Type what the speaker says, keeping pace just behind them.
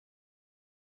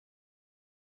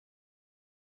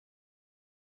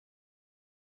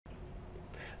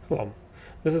Hello,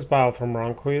 this is Pyle from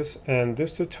RankWyz, and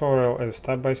this tutorial is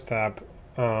step-by-step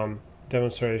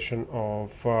demonstration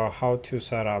of how to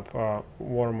set up a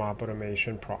warm-up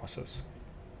automation process.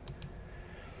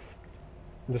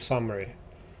 The summary.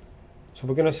 So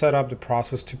we're going to set up the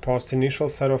process to post initial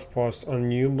set of posts on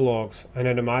new blocks and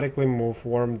automatically move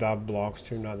warmed up blocks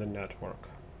to another network.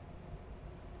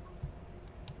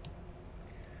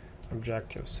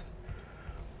 Objectives.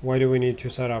 Why do we need to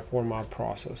set up warm-up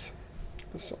process?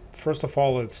 So first of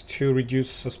all, it's to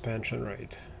reduce suspension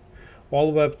rate.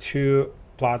 All Web 2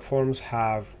 platforms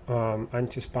have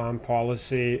anti-spam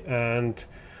policy, and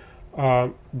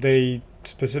they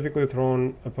specifically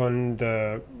thrown upon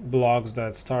the blogs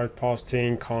that start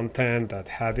posting content that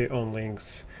heavy on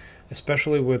links,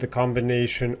 especially with a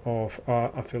combination of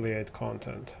affiliate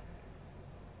content.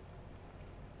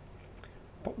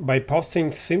 By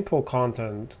posting simple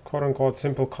content, quote-unquote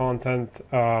simple content,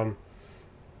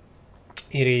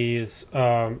 it is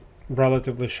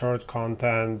relatively short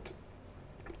content,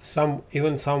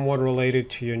 even somewhat related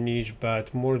to your niche,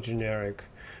 but more generic.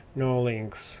 No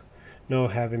links, no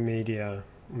heavy media,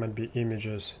 might be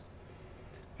images.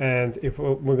 And if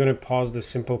we're going to post the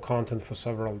simple content for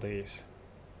several days.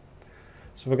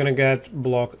 So we're going to get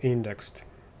block indexed.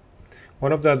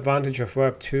 One of the advantages of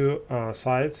Web 2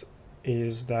 sites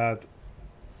is that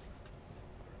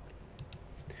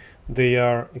they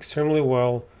are extremely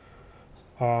well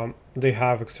they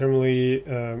have extremely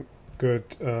good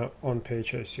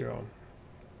on-page SEO.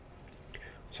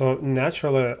 So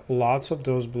naturally, lots of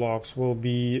those blocks will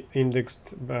be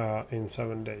indexed in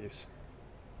 7 days.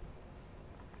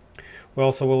 We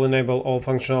also will enable all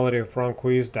functionality of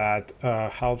RankWyz that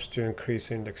helps to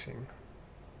increase indexing.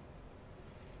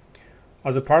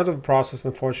 As a part of the process,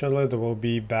 unfortunately, there will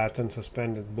be banned and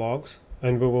suspended blogs,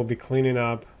 and we will be cleaning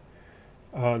up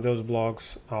those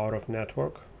blogs out of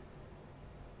network.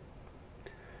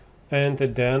 And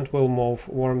at the end, we'll move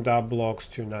warmed up blocks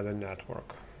to another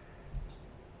network.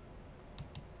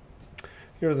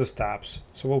 Here's the steps.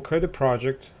 So we'll create a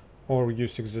project or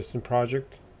use existing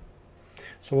project.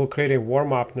 So we'll create a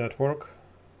warm-up network,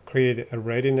 create a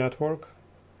ready network,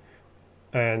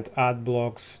 and add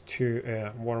blocks to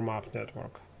a warm-up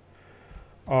network.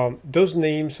 Those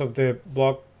names of the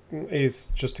block is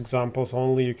just examples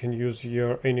only. You can use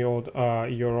your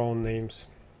own names,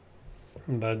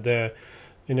 but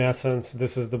in essence,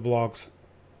 this is the blocks.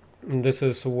 This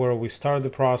is where we start the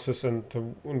process, and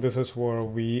this is where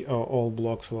all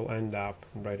blocks will end up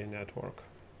in ready network.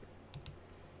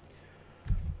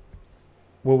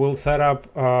 We will set up,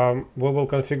 we will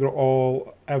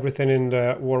configure everything in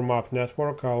the warm-up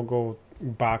network. I'll go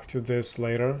back to this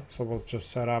later. So we'll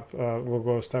just set up, we'll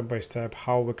go step by step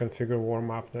how we configure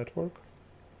warm-up network.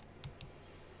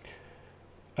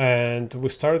 And we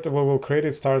will create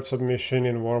a start submission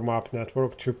in warm-up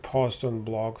network to post on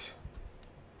blogs.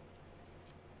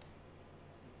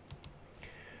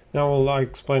 Now I'll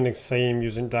explain the same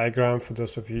using diagram for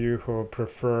those of you who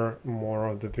prefer more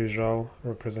of the visual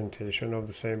representation of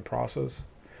the same process.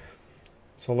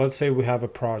 So let's say we have a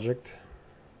project,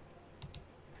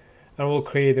 and we'll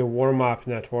create a warm-up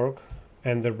network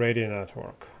and the ready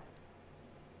network.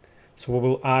 So we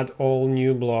will add all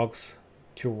new blogs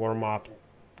to warm-up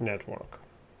network.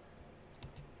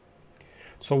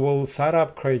 So we'll set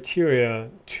up criteria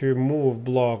to move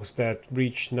blogs that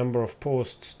reach number of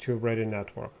posts to ready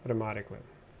network automatically.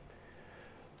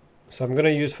 So I'm going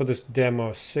to use for this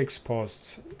demo 6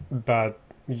 posts, but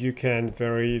you can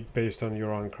vary based on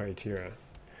your own criteria.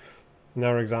 In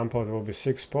our example, it will be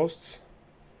 6 posts.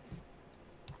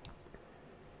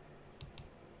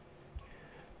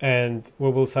 And we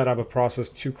will set up a process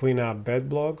to clean up bad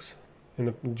blogs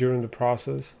during the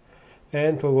process.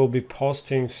 And we will be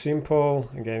posting simple,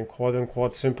 again,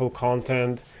 quote-unquote simple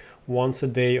content once a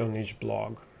day on each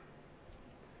blog.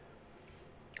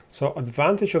 So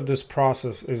advantage of this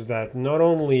process is that not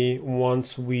only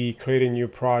once we create a new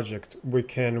project, we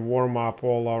can warm up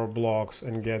all our blogs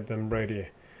and get them ready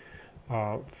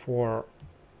for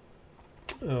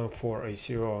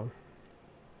SEO,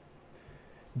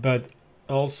 but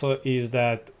also is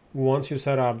that once you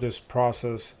set up this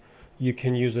process, you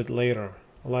can use it later.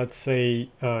 Let's say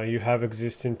you have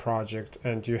existing project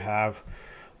and you have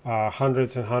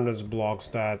hundreds and hundreds of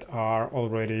blogs that are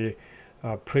already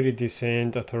pretty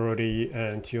decent authority,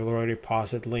 and you already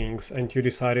posted links, and you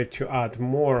decided to add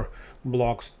more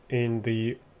blogs in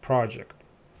the project.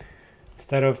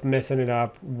 Instead of messing it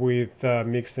up with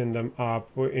mixing them up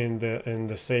in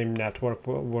the same network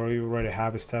where you already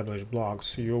have established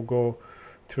blogs, you'll go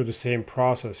through the same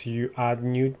process. You add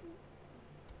new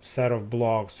set of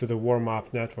blogs to the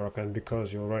warm-up network, and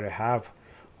because you already have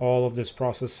all of this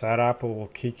process setup will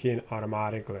kick in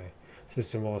automatically.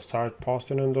 System will start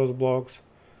posting on those blocks,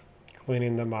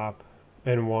 cleaning them up,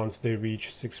 and once they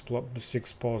reach six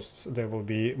posts, they will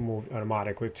be moved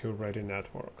automatically to Ready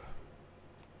Network.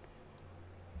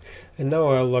 And now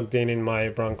I logged in my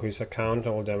RankWyz account. I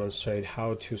will demonstrate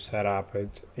how to set up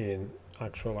it in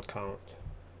actual account.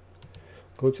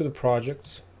 Go to the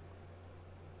projects.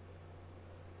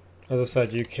 As I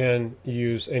said, you can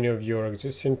use any of your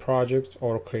existing projects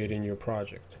or create a new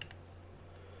project.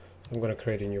 I'm going to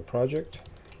create a new project.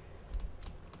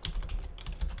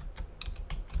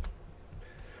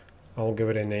 I'll give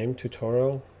it a name,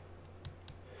 tutorial.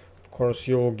 Of course,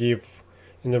 you'll give,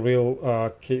 in the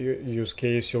real use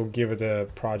case, you'll give the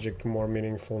project more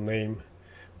meaningful name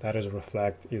that is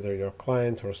reflect either your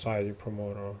client or site you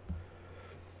promote.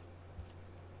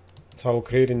 So I'll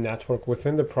create a network.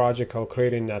 Within the project, I'll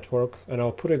create a network and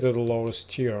I'll put it at the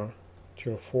lowest tier,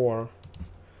 tier 4.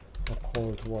 I'll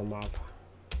call it Warmup.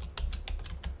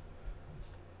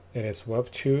 It is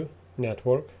Web 2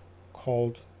 network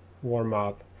called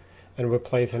Warmup, and we're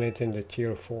placing it in the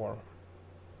tier 4.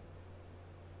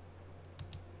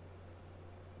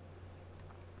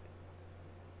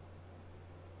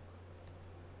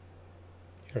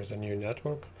 Here's a new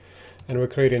network, and we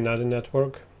create another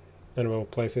network and we'll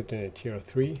place it in a tier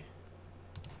 3,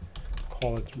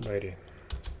 call it Ready.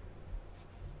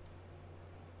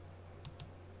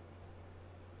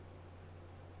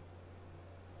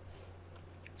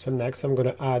 So next I'm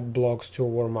going to add blocks to a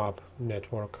Warmup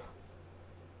network.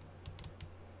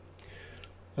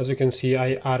 As you can see,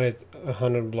 I added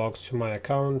 100 blocks to my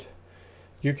account.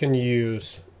 You can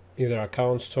use either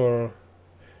account store,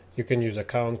 you can use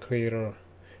account creator,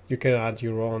 you can add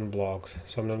your own blocks.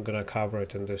 So I'm not going to cover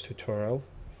it in this tutorial.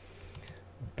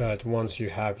 But once you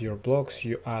have your blocks,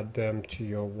 you add them to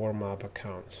your Warmup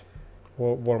accounts,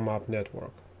 Warmup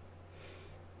network.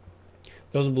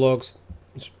 Those blocks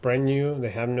is brand new,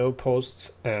 they have no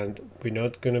posts, and we're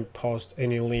not going to post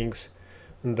any links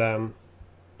in them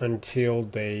until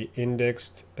they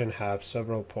indexed and have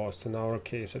several posts. In our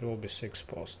case, it will be 6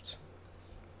 posts.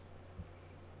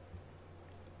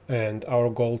 And our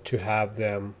goal to have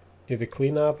them either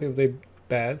clean up if they're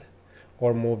bad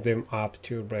or move them up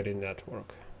to Ready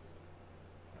Network.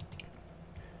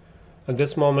 At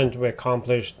this moment, we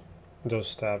accomplished those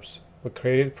steps. We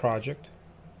created a project,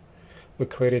 we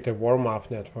created a Warmup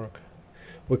network,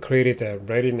 we created a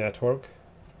Ready Network,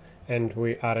 and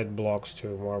we added blocks to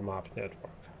Warmup network.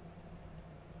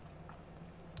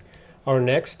 Our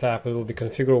next step will be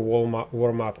configure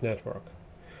Warmup network.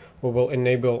 We will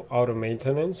enable auto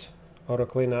maintenance, auto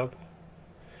cleanup.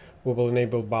 We will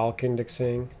enable bulk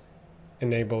indexing,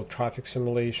 enable traffic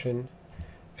simulation,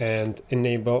 and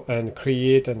enable and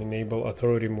create and enable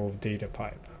authority move data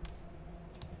pipe.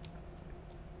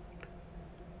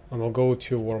 And we'll go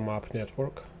to Warmup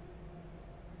network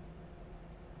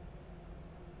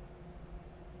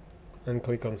and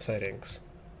click on settings.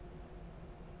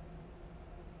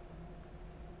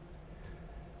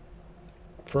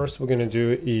 First we're going to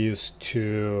do is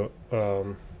to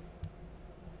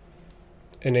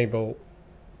enable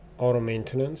auto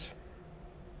maintenance.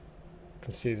 You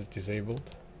can see it's disabled.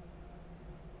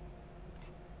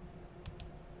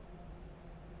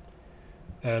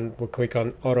 And we'll click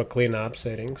on auto cleanup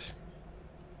settings,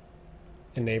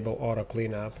 enable auto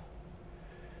cleanup,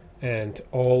 and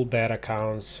all bad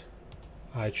accounts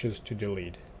I choose to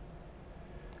delete.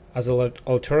 As an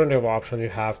alternative option, you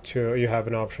have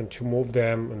an option to move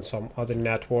them in some other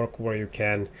network where you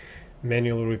can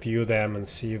manually review them and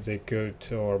see if they're good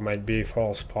or might be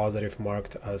false positive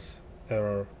marked as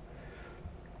error.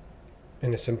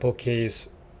 In a simple case,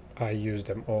 I use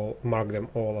them all, mark them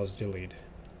all as delete.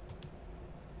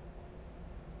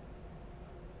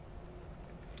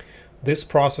 This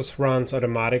process runs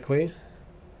automatically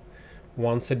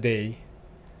once a day.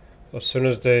 As soon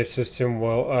as the system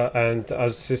will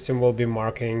as system will be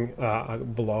marking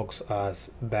blocks as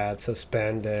bad,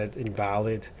 suspended,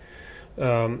 invalid,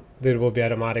 they will be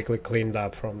automatically cleaned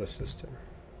up from the system.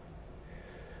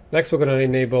 Next, we're going to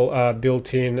enable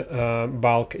built-in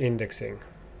bulk indexing.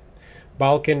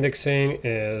 Bulk indexing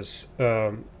is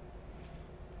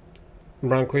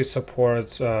RankWyz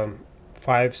supports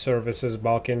 5 services,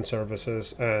 bulk-in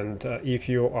services, and if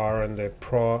you are in the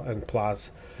Pro and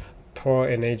Plus, Pro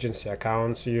and agency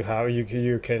accounts, you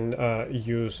can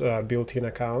use built-in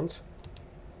accounts,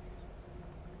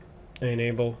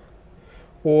 enable,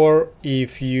 or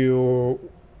if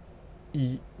you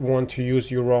want to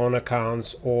use your own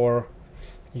accounts, or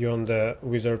you're on the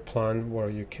wizard plan where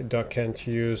you can't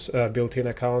use built-in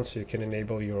accounts, you can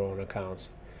enable your own accounts.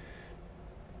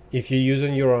 If you're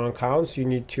using your own accounts, you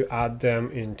need to add them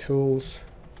in Tools,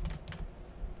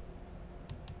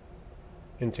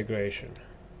 Integration.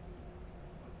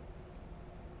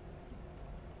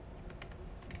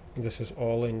 This is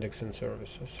all indexing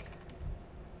services.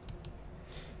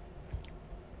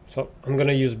 So I'm going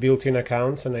to use built-in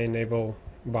accounts and I enable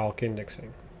bulk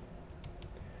indexing.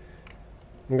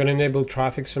 I'm going to enable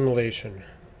traffic simulation.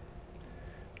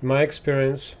 In my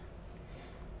experience,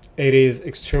 it is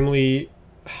extremely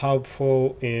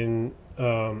helpful in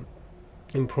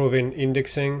improving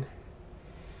indexing,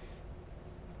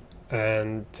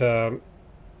 and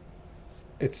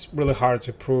it's really hard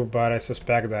to prove, but I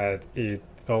suspect that it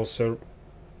also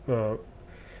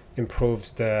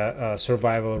improves the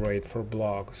survival rate for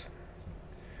blogs.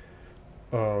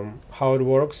 How it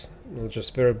works,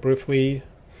 just very briefly,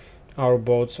 our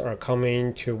bots are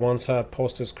coming to, once a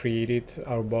post is created,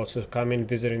 our bots are coming,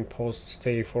 visiting posts,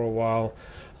 stay for a while,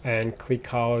 and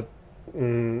click out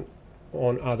on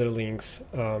other links.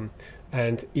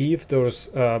 And if those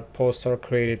posts are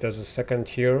created as a second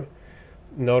tier,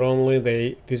 not only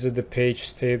they visit the page,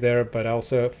 stay there, but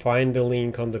also find the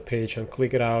link on the page and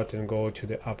click it out and go to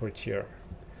the upper tier.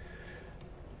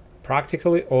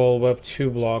 Practically all Web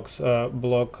 2 blogs,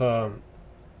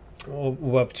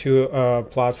 Web 2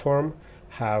 platform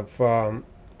have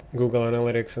Google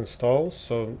Analytics installed,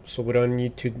 so we don't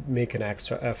need to make an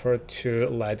extra effort to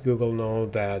let Google know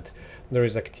that there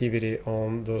is activity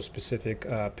on those specific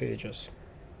pages.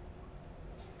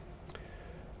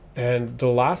 And the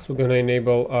last, we're going to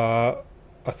enable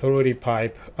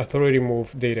authority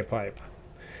move data pipe.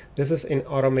 This is in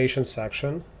automation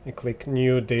section. You click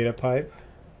new data pipe,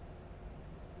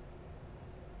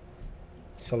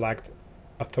 select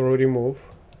authority move,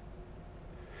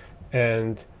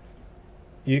 and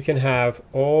you can have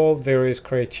all various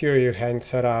criteria you can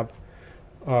set up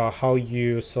how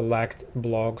you select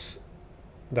blogs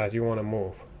that you want to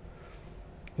move.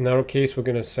 In our case, we're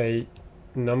going to say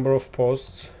number of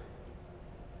posts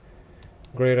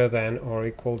greater than or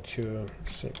equal to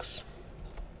 6.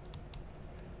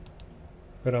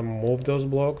 We're going to move those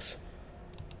blogs.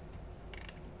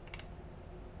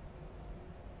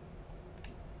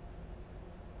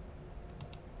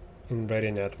 In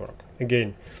Ready Network.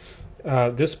 Again,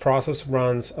 this process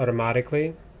runs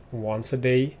automatically once a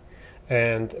day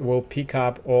and will pick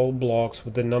up all blogs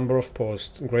with the number of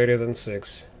posts greater than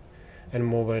 6 and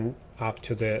moving up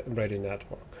to the Ready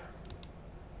Network.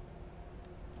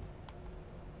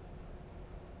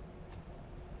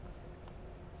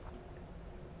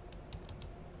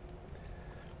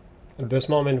 At this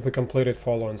moment, we completed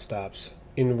following steps.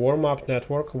 In Warmup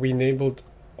network, we enabled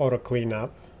auto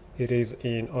cleanup. It is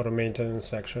in auto maintenance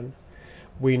section.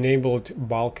 We enabled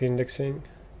bulk indexing,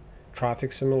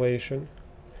 traffic simulation,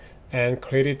 and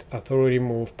created authority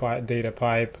move data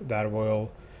pipe that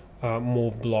will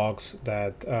move blogs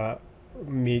that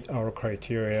meet our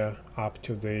criteria up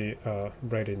to the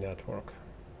Ready network.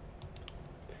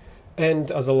 And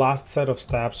as a last set of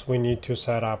steps, we need to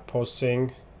set up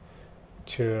posting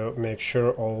to make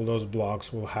sure all those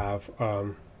blogs will have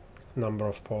number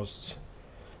of posts,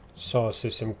 so a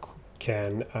system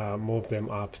can move them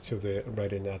up to the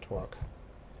Ready network.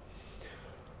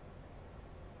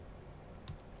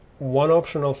 One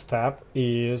optional step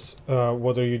is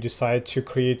whether you decide to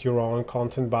create your own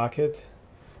content bucket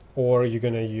or you're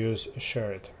going to use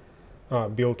shared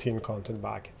built-in content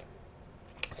bucket.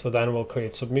 So then we'll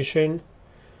create submission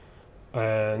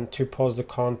and to post the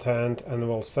content, and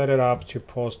we'll set it up to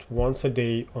post once a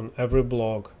day on every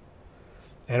blog,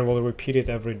 and we'll repeat it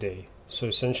every day. So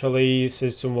essentially,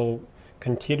 system will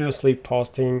continuously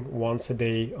posting once a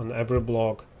day on every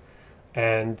blog,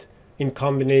 and in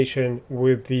combination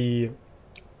with the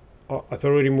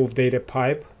authority move data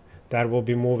pipe that will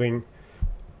be moving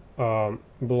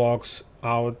blogs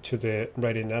out to the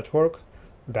Ready network,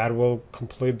 that will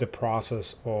complete the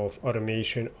process of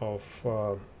automation of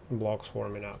blogs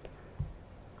warming up.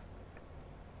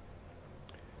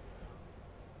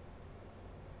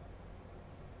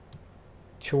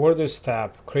 Toward this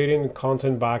step, creating a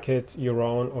content bucket your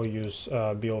own or use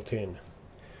built-in.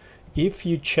 If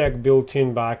you check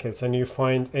built-in buckets and you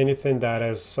find anything that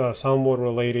is somewhat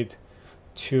related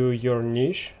to your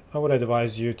niche, I would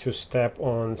advise you to skip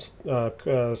on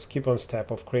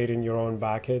step of creating your own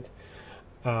bucket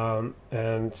and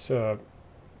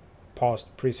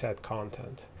post preset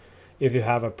content. If you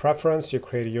have a preference, you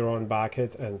create your own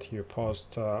bucket and you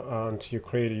post and you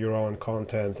create your own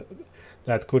content.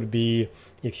 That could be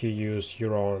if you use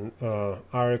your own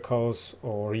articles,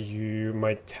 or you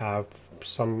might have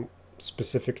some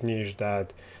specific niche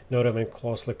that not even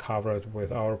closely covered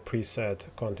with our preset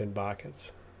content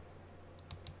buckets.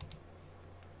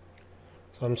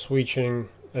 So I'm switching,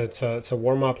 it's a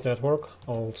warm-up network.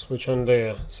 I'll switch on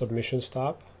the submissions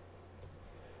tab.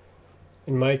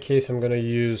 In my case, I'm going to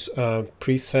use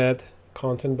preset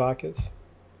content buckets.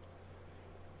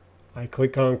 I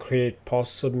click on create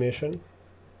post submission.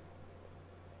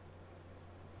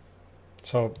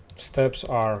 So steps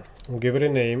are, I'll give it a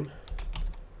name.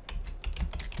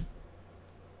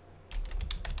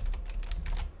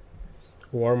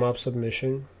 Warm-up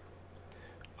submission.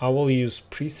 I will use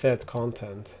preset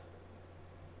content.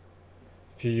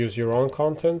 If you use your own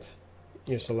content,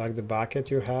 you select the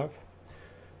bucket you have,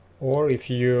 or if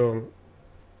you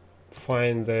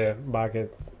find the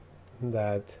bucket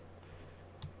that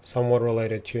somewhat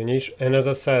related to your niche. And as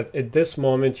I said, at this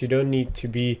moment, you don't need to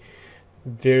be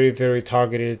very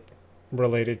targeted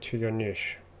related to your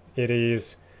niche. It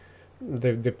is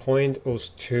the point was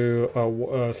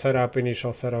to set up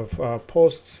initial set of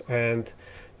posts, and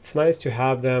it's nice to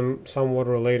have them somewhat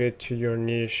related to your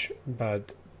niche,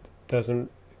 but it's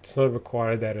not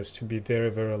required that it's to be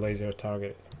very laser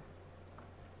targeted.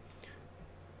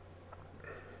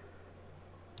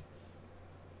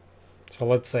 So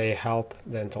let's say health,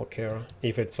 dental care,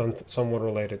 if it's somewhat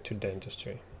related to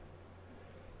dentistry.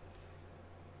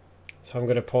 So I'm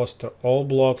going to post to all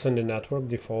blogs in the network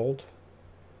default.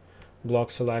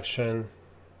 Blog selection,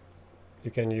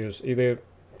 you can use either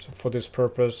for this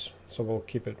purpose, so we'll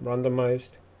keep it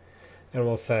randomized, and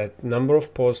we'll set number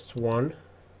of posts 1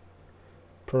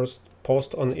 per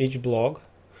post on each blog.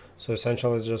 So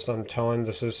essentially it's just I'm telling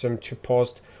the system to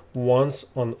post once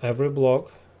on every blog.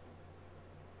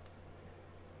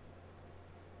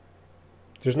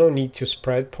 There's no need to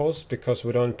spread posts because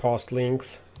we don't post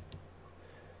links,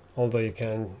 although you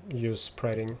can use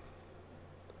spreading.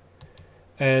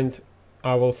 And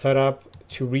I will set up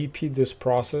to repeat this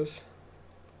process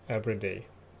every day.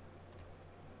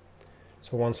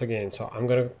 So once again, so I'm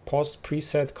going to post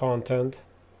preset content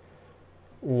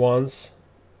once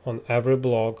on every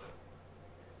blog,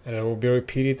 and it will be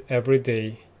repeated every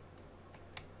day.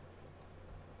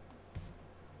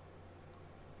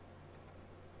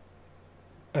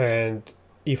 And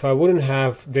if I wouldn't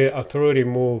have the authority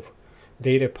move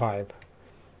data pipe,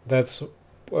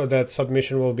 that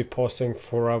submission will be posting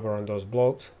forever on those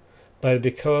blogs. But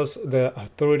because the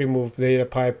authority move data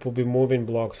pipe will be moving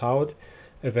blogs out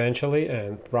eventually,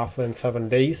 and roughly in 7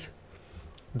 days,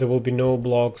 there will be no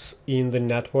blogs in the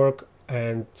network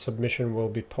and submission will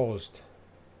be posted.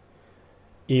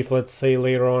 If, let's say,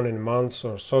 later on in months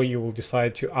or so you will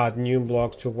decide to add new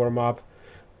blogs to Warmup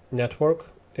network,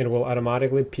 it will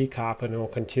automatically pick up and it will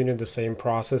continue the same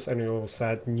process, and it will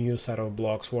set new set of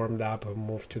blogs warmed up and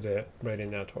move to the ready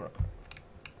network.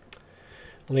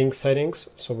 Link settings,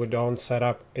 so we don't set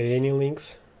up any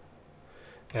links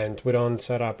and we don't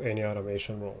set up any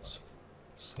automation rules.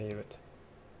 Save it.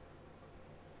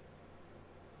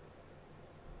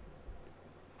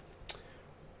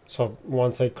 So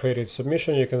once I created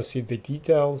submission, you can see the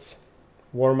details.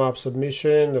 Warm-up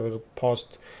submission, it will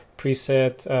post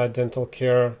preset dental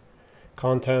care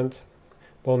content.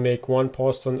 We'll make one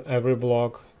post on every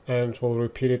blog and we'll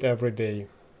repeat it every day,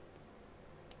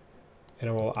 and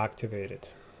I will activate it.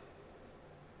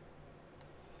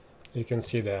 You can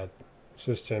see that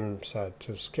system set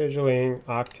to scheduling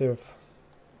active,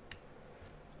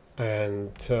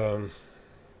 and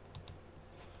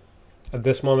at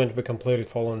this moment we completed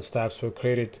following steps. We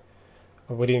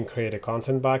didn't create a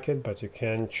content bucket, but you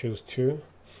can choose to.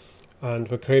 And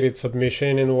we created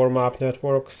submission in Warmup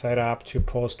network, set up to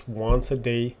post once a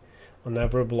day on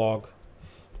every blog,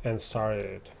 and started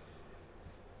it.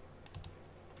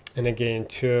 And again,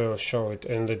 to show it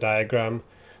in the diagram,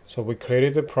 so we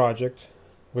created a project,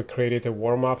 we created a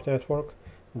Warmup network,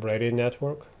 ready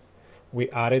network, we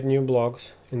added new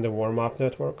blogs in the Warmup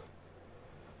network,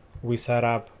 we set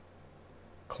up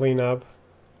cleanup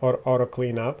or auto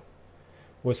cleanup,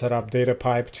 we set up data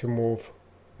pipe to move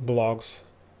blogs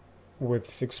with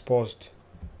 6 posts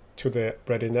to the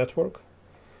ready network.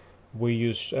 We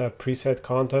used preset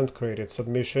content, created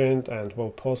submission, and we'll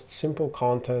post simple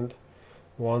content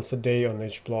once a day on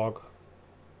each blog,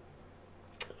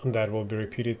 and that will be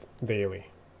repeated daily.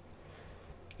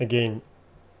 Again,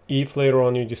 if later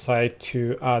on you decide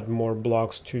to add more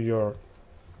blogs to your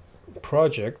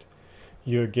project,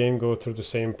 you again go through the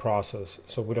same process.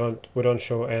 So we don't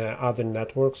show any other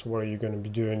networks where you're going to be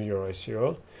doing your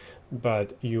SEO,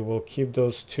 but you will keep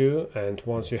those two, and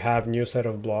once you have new set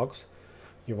of blogs,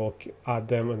 you will add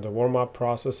them in the warm-up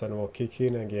process, and we'll kick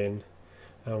in again,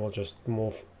 and we'll just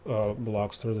move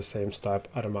blogs through the same step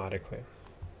automatically.